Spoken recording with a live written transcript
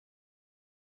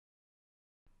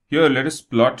Here, let us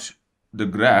plot the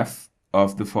graph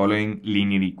of the following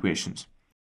linear equations.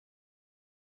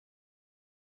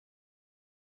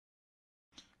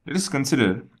 Let us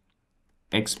consider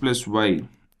x plus y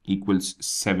equals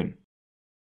 7.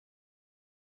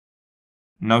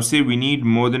 Now say we need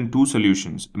more than 2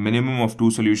 solutions, a minimum of 2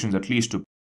 solutions at least to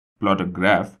plot a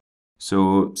graph.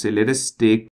 So say let us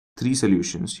take 3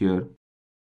 solutions here.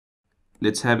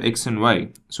 Let's have x and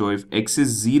y. So if x is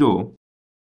 0,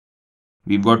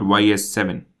 we've got y as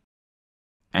 7.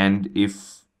 And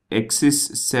if x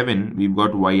is 7, we've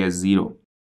got y as 0.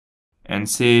 And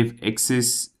say if x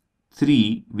is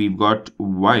 3, we've got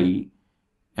y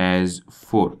as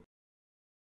 4.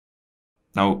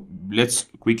 Now let's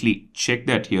quickly check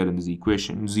that here in this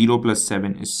equation. 0 plus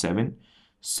 7 is 7,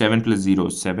 7 plus 0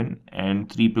 is 7,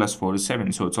 and 3 plus 4 is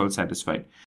 7. So it's all satisfied.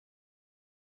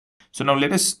 So now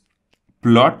let us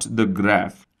plot the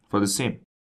graph for the same.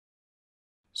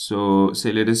 So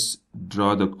say let us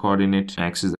draw the coordinate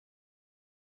axis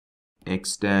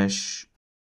x dash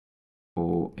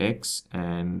ox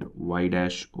and y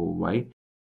dash oy.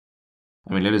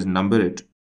 Let us number it.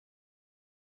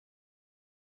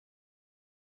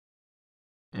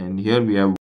 And here we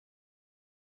have.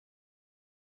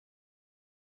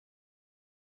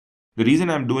 The reason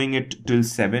I'm doing it till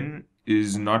 7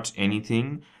 is not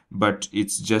anything, but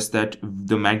it's just that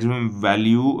the maximum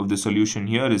value of the solution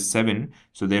here is 7.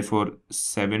 So therefore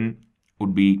 7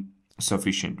 would be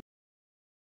sufficient.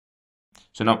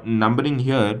 So now numbering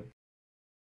here,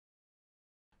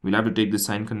 we'll have to take the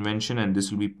sign convention, and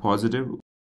this will be positive.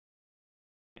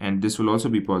 And this will also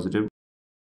be positive.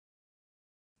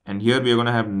 And here we are going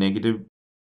to have negative.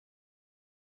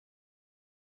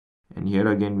 And here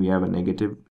again we have a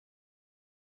negative.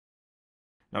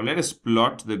 Now let us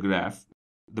plot the graph.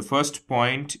 The first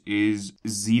point is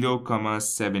 0,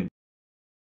 7.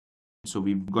 So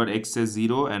we've got x as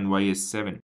 0 and y as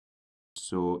 7.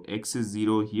 So x is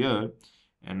 0 here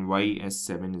and y as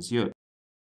 7 is here.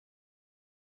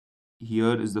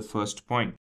 Here is the first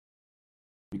point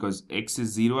because x is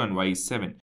 0 and y is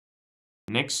 7.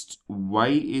 Next, y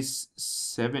is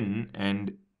 7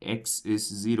 and x is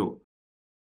 0.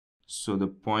 So the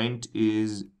point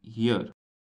is here.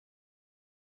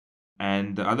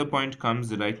 And the other point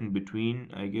comes right in between,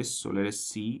 I guess. So let us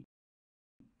see.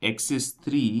 X is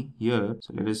 3 here.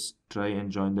 So let us try and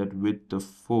join that with the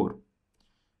 4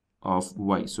 of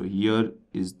y. So here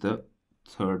is the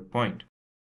third point.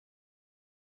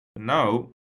 Now,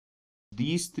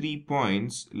 these 3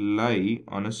 points lie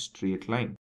on a straight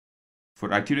line.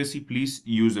 For accuracy, please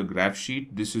use a graph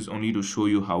sheet. This is only to show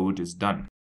you how it is done.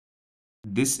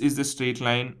 This is the straight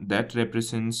line that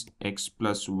represents x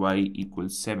plus y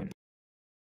equals 7.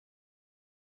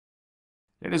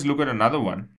 Let us look at another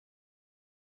one.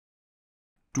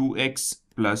 2x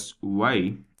plus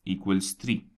y equals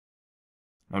 3.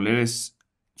 Now let us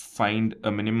find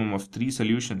a minimum of 3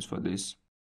 solutions for this.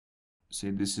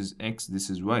 Say this is x, this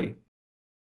is y.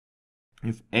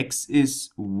 If x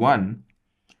is 1,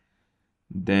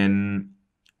 then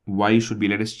y should be,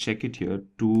 let us check it here,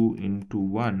 2 into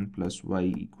 1 plus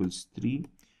y equals 3.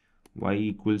 Y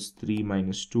equals 3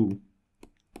 minus 2.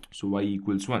 So y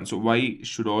equals 1. So y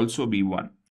should also be 1.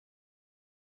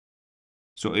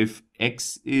 So if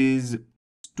x is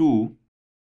 2,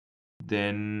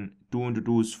 then 2 into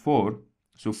 2 is 4.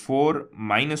 So 4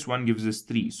 minus 1 gives us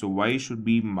 3. So y should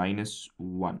be minus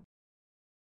 1.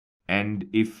 And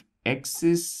if x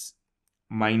is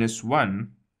minus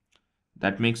 1,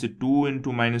 that makes it 2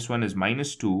 into minus 1 is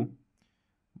minus 2.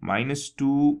 Minus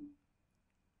 2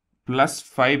 plus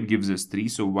 5 gives us 3.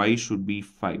 So y should be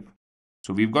 5.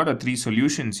 So we've got our 3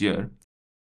 solutions here.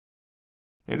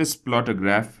 Let us plot a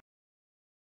graph.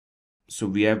 So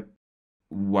we have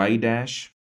y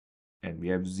dash, and we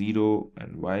have 0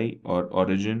 and y, or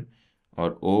origin,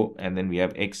 or o, and then we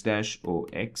have x dash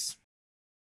ox.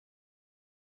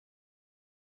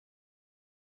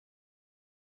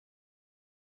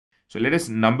 So let us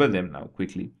number them now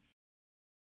quickly.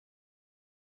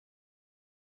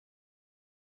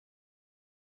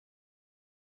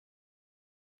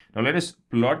 Now let us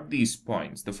plot these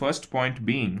points. The first point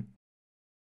being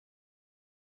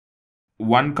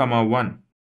 1, 1.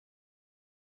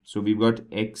 So we've got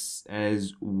x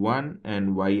as 1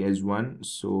 and y as 1.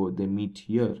 So they meet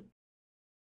here.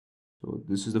 So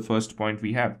this is the first point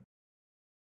we have.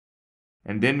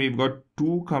 And then we've got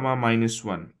 2, minus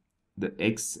 1. The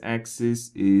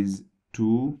x-axis is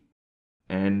 2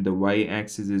 and the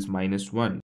y-axis is minus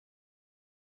 1.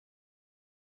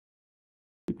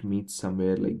 It meets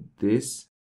somewhere like this.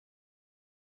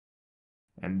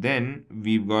 And then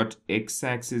we've got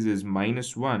x-axis is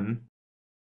minus 1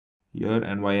 here,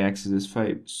 and y-axis is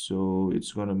 5. So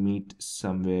it's going to meet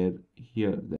somewhere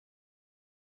here.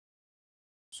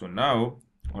 So now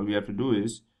all we have to do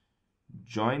is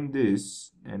join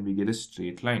this and we get a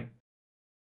straight line.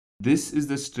 This is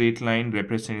the straight line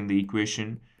representing the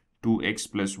equation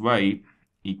 2x plus y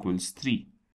equals 3.